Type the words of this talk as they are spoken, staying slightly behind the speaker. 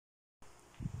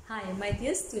Hi, my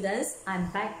dear students,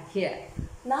 I'm back here.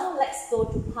 Now let's go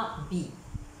to part B.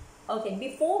 Okay,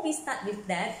 before we start with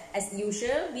that, as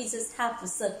usual, we just have to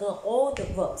circle all the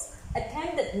verbs.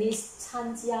 Attended means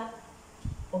参加,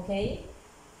 okay?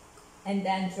 And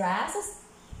then dress,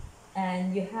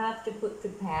 and you have to put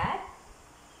prepared,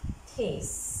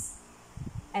 taste,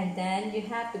 and then you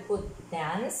have to put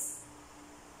dance.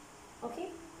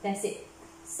 Okay, that's it.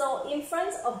 So in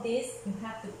front of this, you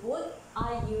have to put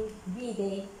I, you, we,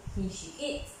 they, he, she,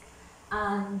 it.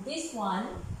 And this one,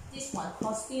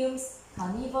 costumes,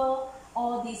 carnival,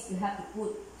 all this you have to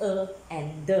put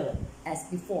and the as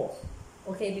before.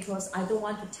 Okay, because I don't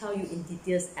want to tell you in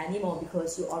details anymore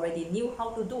because you already knew how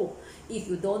to do. If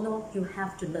you don't know, you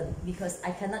have to learn because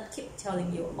I cannot keep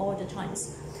telling you all the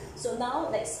times. So now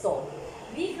let's go.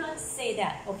 We can say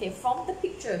that, okay, from the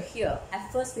picture here,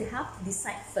 at first we have to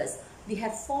decide first. We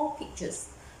have 4 pictures.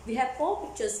 We have 4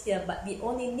 pictures here, but we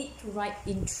only need to write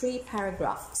in 3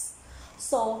 paragraphs.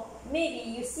 So maybe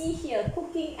you see here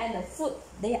cooking and the food,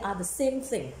 they are the same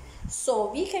thing.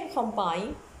 So we can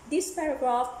combine this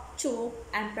paragraph 2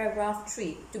 and paragraph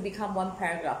 3 to become one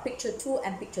paragraph. Picture 2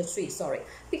 and picture 3, sorry.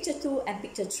 Picture 2 and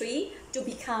picture 3 to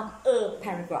become a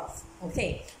paragraph.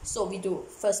 Okay, so we do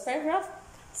first paragraph,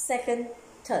 second,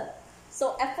 third.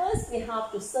 So at first we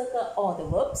have to circle all the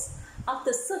verbs.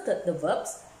 After circle the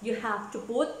verbs, you have to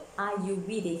put I, you,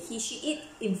 we, they, he, she, it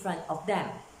in front of them.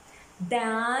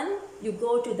 Then you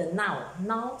go to the noun.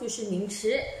 Noun 就是名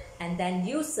词, and then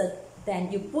you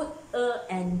put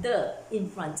and the in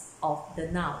front of the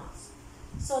nouns.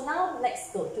 So now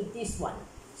let's go to this one.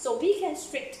 So we can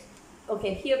strict.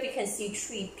 Okay, here we can see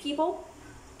 3 people.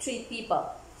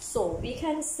 So we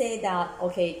can say that,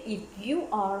 okay, if you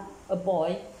are a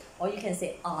boy, or you can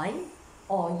say I,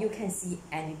 or you can see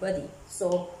anybody.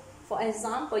 So for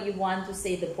example, you want to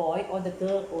say the boy or the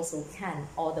girl also can,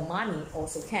 or the money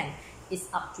also can. It's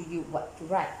up to you what to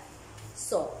write.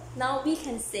 So now we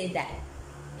can say that.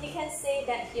 We can say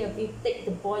that here we take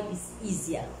the boy is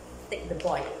easier. Take the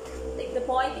boy. Take the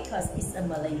boy because it's a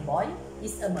Malay boy.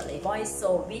 It's a Malay boy.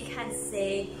 So we can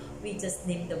say, we just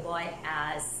name the boy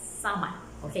as Saman.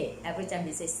 Okay, every time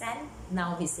we say San,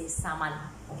 now we say Saman.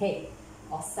 Okay,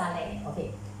 or Saleh.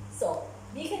 Okay, so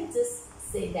we can just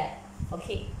say that.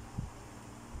 Okay.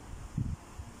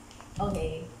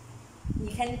 Okay, you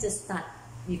can just start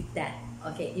with that.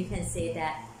 Okay, you can say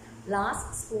that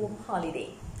last school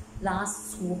holiday.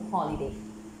 Last school holiday,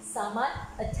 Samad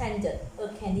attended a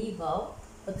carnival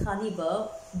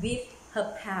with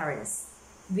her parents.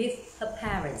 With her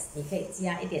parents, 你可以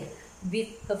加一点 with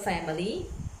her family.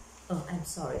 Oh, I'm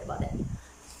sorry about that.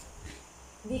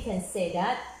 We can say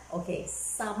that, okay,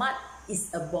 Samad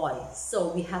is a boy,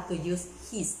 so we have to use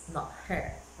his, not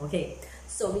her. Okay,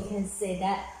 so we can say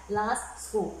that last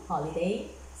school holiday,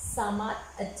 Samad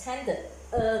attended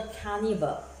a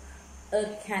carnival.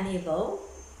 A carnival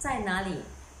在哪里?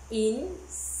 In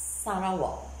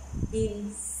Sarawak.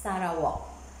 In Sarawak.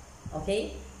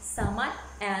 Okay, Samad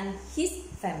and his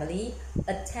family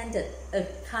attended a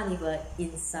carnival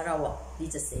in Sarawak. We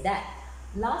just say that.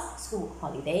 Last school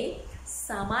holiday,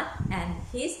 Samad and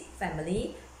his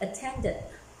family attended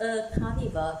a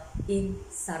carnival in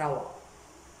Sarawak.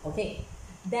 Okay,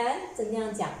 then 怎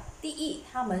样讲？第一，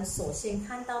他们首先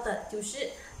看到的就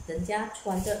是人家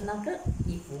穿着那个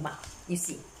衣服嘛。You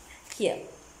see here,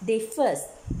 they first.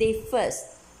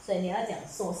 所以你要讲，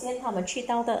首先他们去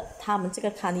到的，他们这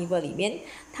个 carnival 里面，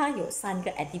它有3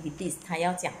个 activities， 他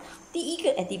要讲。第一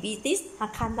个 activities， 他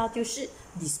看到就是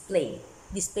display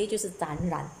就是展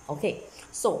览。Okay,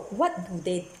 so what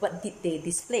did they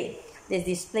display? They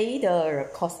display the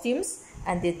costumes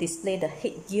and they display the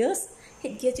headgears.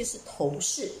 Headgear 就是头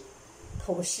饰。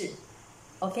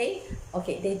Okay,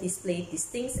 they display these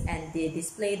things and they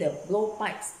display the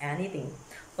blowpipes, anything.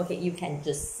 Okay, you can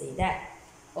just say that.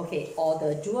 Okay, or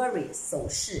the jewelry, 首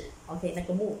饰. Okay, 那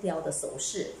个木雕的首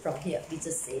饰. From here, we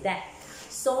just say that.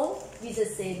 So we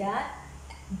just say that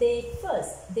they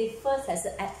first has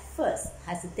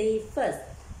they first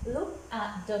look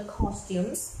at the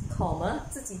costumes, comma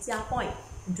自己加 point,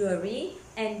 jewelry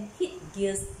and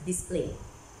headgears display.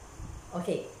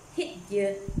 Okay,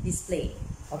 headgear display.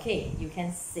 Okay, you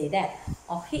can say that.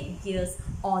 Or headgears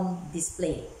on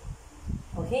display.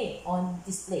 Okay, on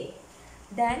display.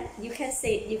 Then you can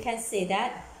say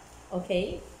that.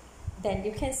 Okay, then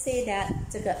you can say that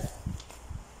这个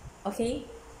okay,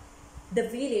 the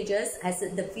villagers as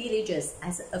a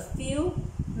few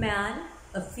men,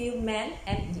 men,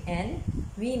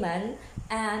 women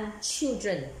and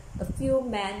children. A few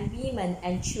men, women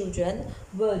and children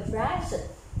were dressed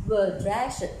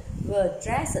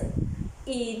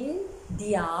in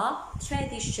their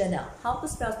traditional. How to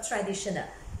spell traditional?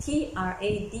 Traditional,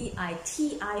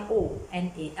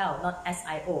 not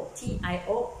SIO.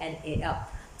 TIONAL.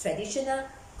 Traditional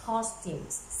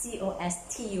costumes.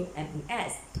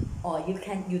 COSTUMES. Or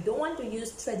you don't want to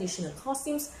use traditional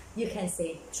costumes, you can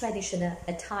say traditional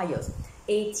attires.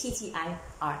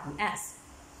 ATTIRES.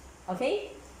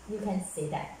 Okay, you can say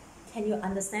that. Can you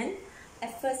understand?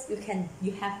 At first, you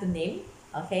have the name.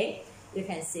 Okay, you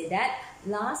can say that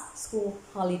last school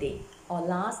holiday or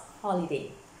last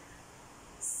holiday.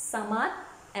 Samad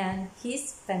and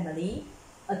his family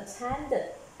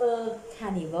attended a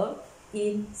carnival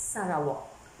in Sarawak.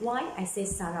 Why I say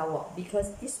Sarawak?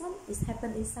 Because this one is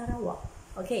happened in Sarawak.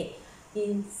 Okay,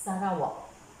 in Sarawak.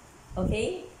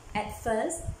 Okay, at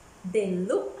first they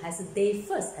look 还是 they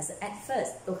first 还是 at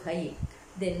first 都可以。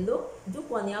They look， 如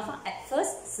果你要放 at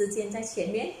first， 时间在前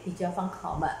面，你就要放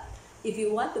comma。If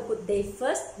you want to put they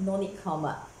first, no need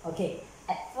comma. Okay,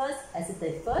 at first 还是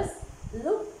they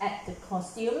first。Look at the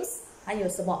costumes， 还有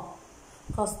什么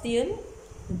 ？Costume,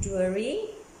 jewelry，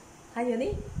 还有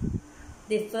呢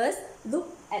 ？They first look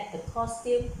at the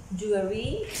costume,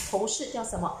 jewelry， 头饰叫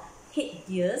什么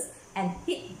 ？Headgears and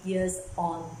headgears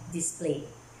on display,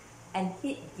 and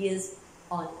headgears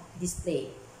on display.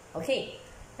 OK，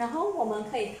 然后我们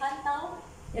可以看到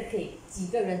 ，OK， 几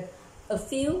个人 ，a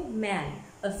few men,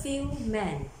 a few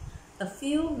men, a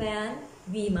few men,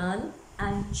 women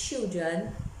and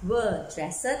children were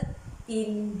dressed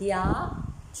in their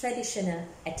traditional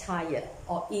attire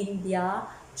or in their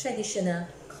traditional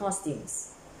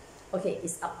costumes. Okay,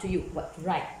 it's up to you what to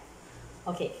write.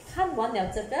 Okay, 看完了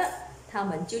这个，他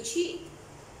们就去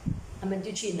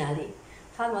哪里？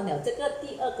看完了这个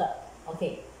第二个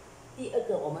 ，OK， 第二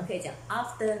个我们可以讲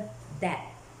after that,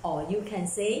 or you can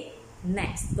say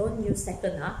next. Don't use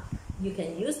second 啊 ，you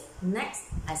can use next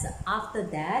as a after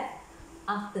that.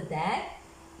 After that,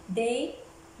 they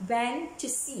went to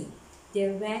see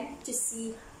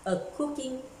a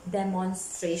cooking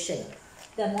demonstration.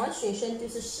 Demonstration 就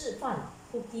是示范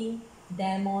 ，cooking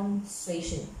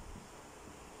demonstration.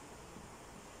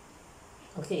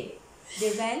 Okay,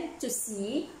 they went to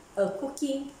see a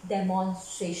cooking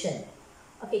demonstration.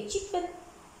 Okay,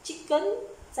 chicken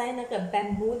在那个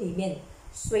bamboo 里面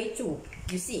水煮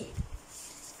 ，you see,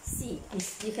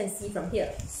 you can see from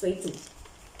here 水煮。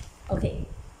Okay.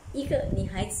 一个女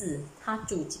孩子，她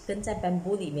煮chicken在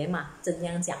bamboo 里面嘛，怎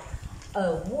样讲 ？A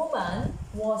woman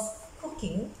was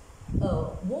cooking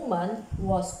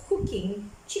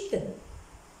chicken.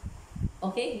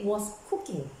 OK, was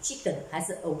cooking chicken 还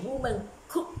是 a woman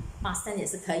cook past tense 也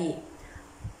是可以。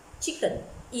Chicken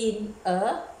in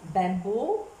a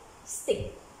bamboo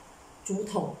stick. 竹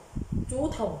筒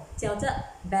叫做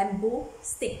bamboo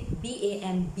stick,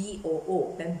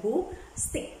 B-A-M-B-O-O, bamboo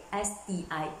stick,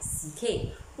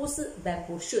 S-T-I-C-K, 不是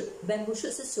bamboo shoot, bamboo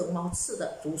shoot 是熊猫吃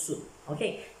的竹笋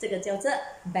 ，OK， 这个叫做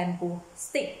bamboo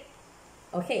stick,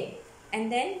 OK， and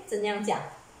then 怎样讲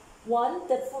 ？Once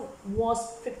the food was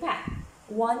prepared,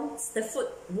 once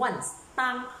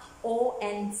当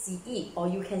O-N-C-E, or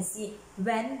you can see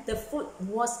when the food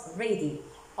was ready,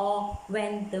 or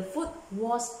when the food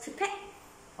was prepared.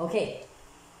 OK，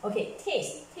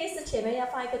 taste 前面要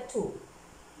放一个 to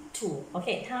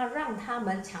OK， 它让他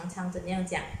们常常怎样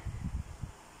讲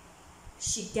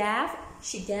 ？She gave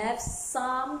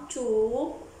some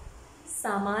to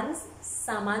Saman's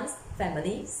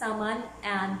family, Saman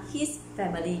and his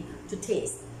family to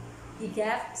taste. He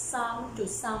gave some to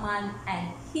Saman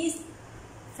and his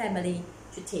family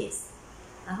to taste.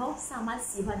 然后 Saman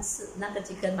喜欢吃那个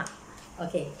chicken 嘛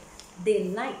 ？OK，they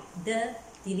like the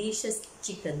delicious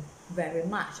chicken very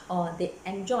much, or they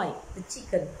enjoy the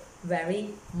chicken very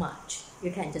much.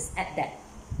 You can just add that.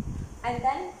 And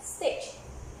then stage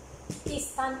第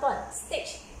三段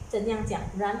stage 怎样讲？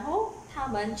然后他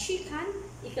们去看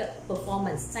一个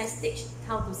performance 在 stage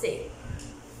how to say?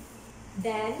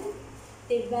 Then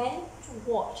they went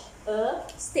to watch a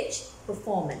stage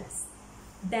performance.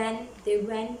 Then they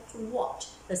went to watch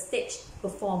a stage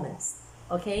performance.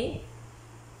 OK?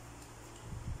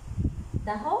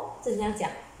 然后怎样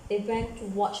讲 ？They went to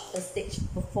watch a stage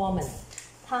performance.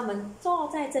 他们坐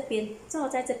在这边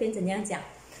怎样讲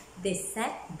 ？They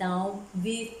sat down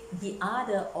with the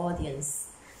other audience.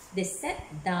 They sat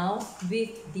down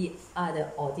with the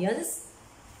other audience.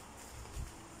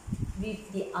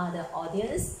 With the other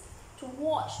audience to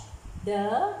watch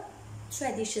the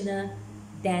traditional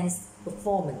dance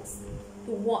performance.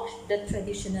 To watch the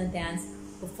traditional dance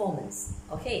performance.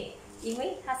 OK. 因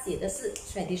为他写的是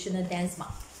traditional dance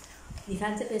嘛，你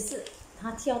看这边是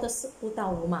他跳的是舞蹈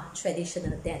舞嘛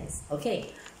 ，traditional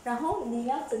dance，OK， 然后你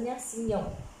要怎样形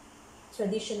容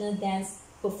traditional dance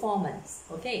performance.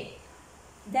 Okay.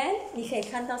 Then 你可以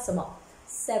看到什么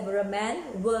 ？Several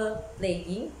men were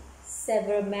playing.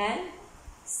 Several men,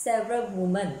 several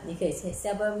women. 你可以say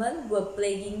several men were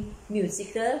playing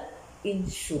musical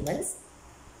instruments.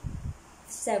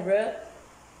 Several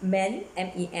men,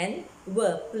 men,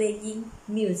 were playing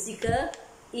musical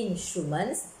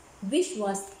instruments, which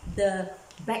was the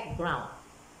background.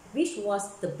 Which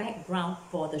was the background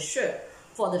for the show?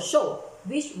 For the show,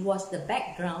 which was the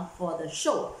background for the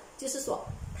show? 就是说，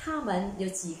他们有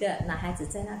几个男孩子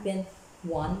在那边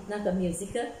玩那个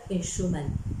musical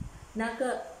instrument， 那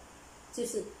个就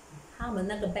是他们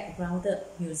那个 background 的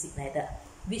music 来的。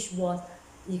Which was,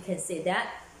 you can say that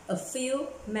a few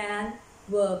men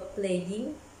were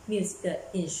playing musical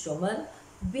instrument,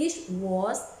 which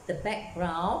was the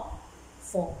background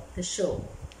for the show.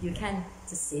 You can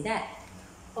just say that.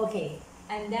 Okay,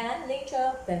 and then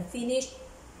later when finished,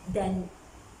 then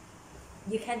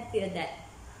you can feel that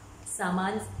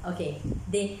someone, okay,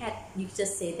 they had, you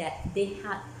just say that they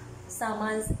had,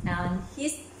 someone and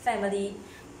his family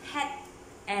had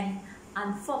an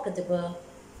unforgettable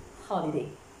holiday.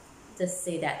 Just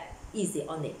say that, easy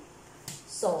on it.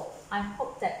 So I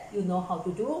hope that you know how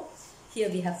to do. Here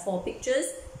we have 4 pictures.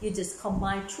 You just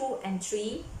combine 2 and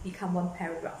 3, become 1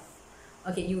 paragraph.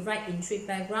 Okay, you write in 3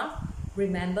 paragraphs.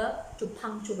 Remember to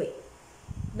punctuate.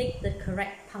 Make the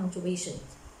correct punctuation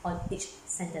on each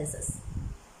sentences.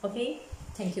 Okay,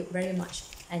 thank you very much.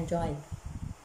 Enjoy.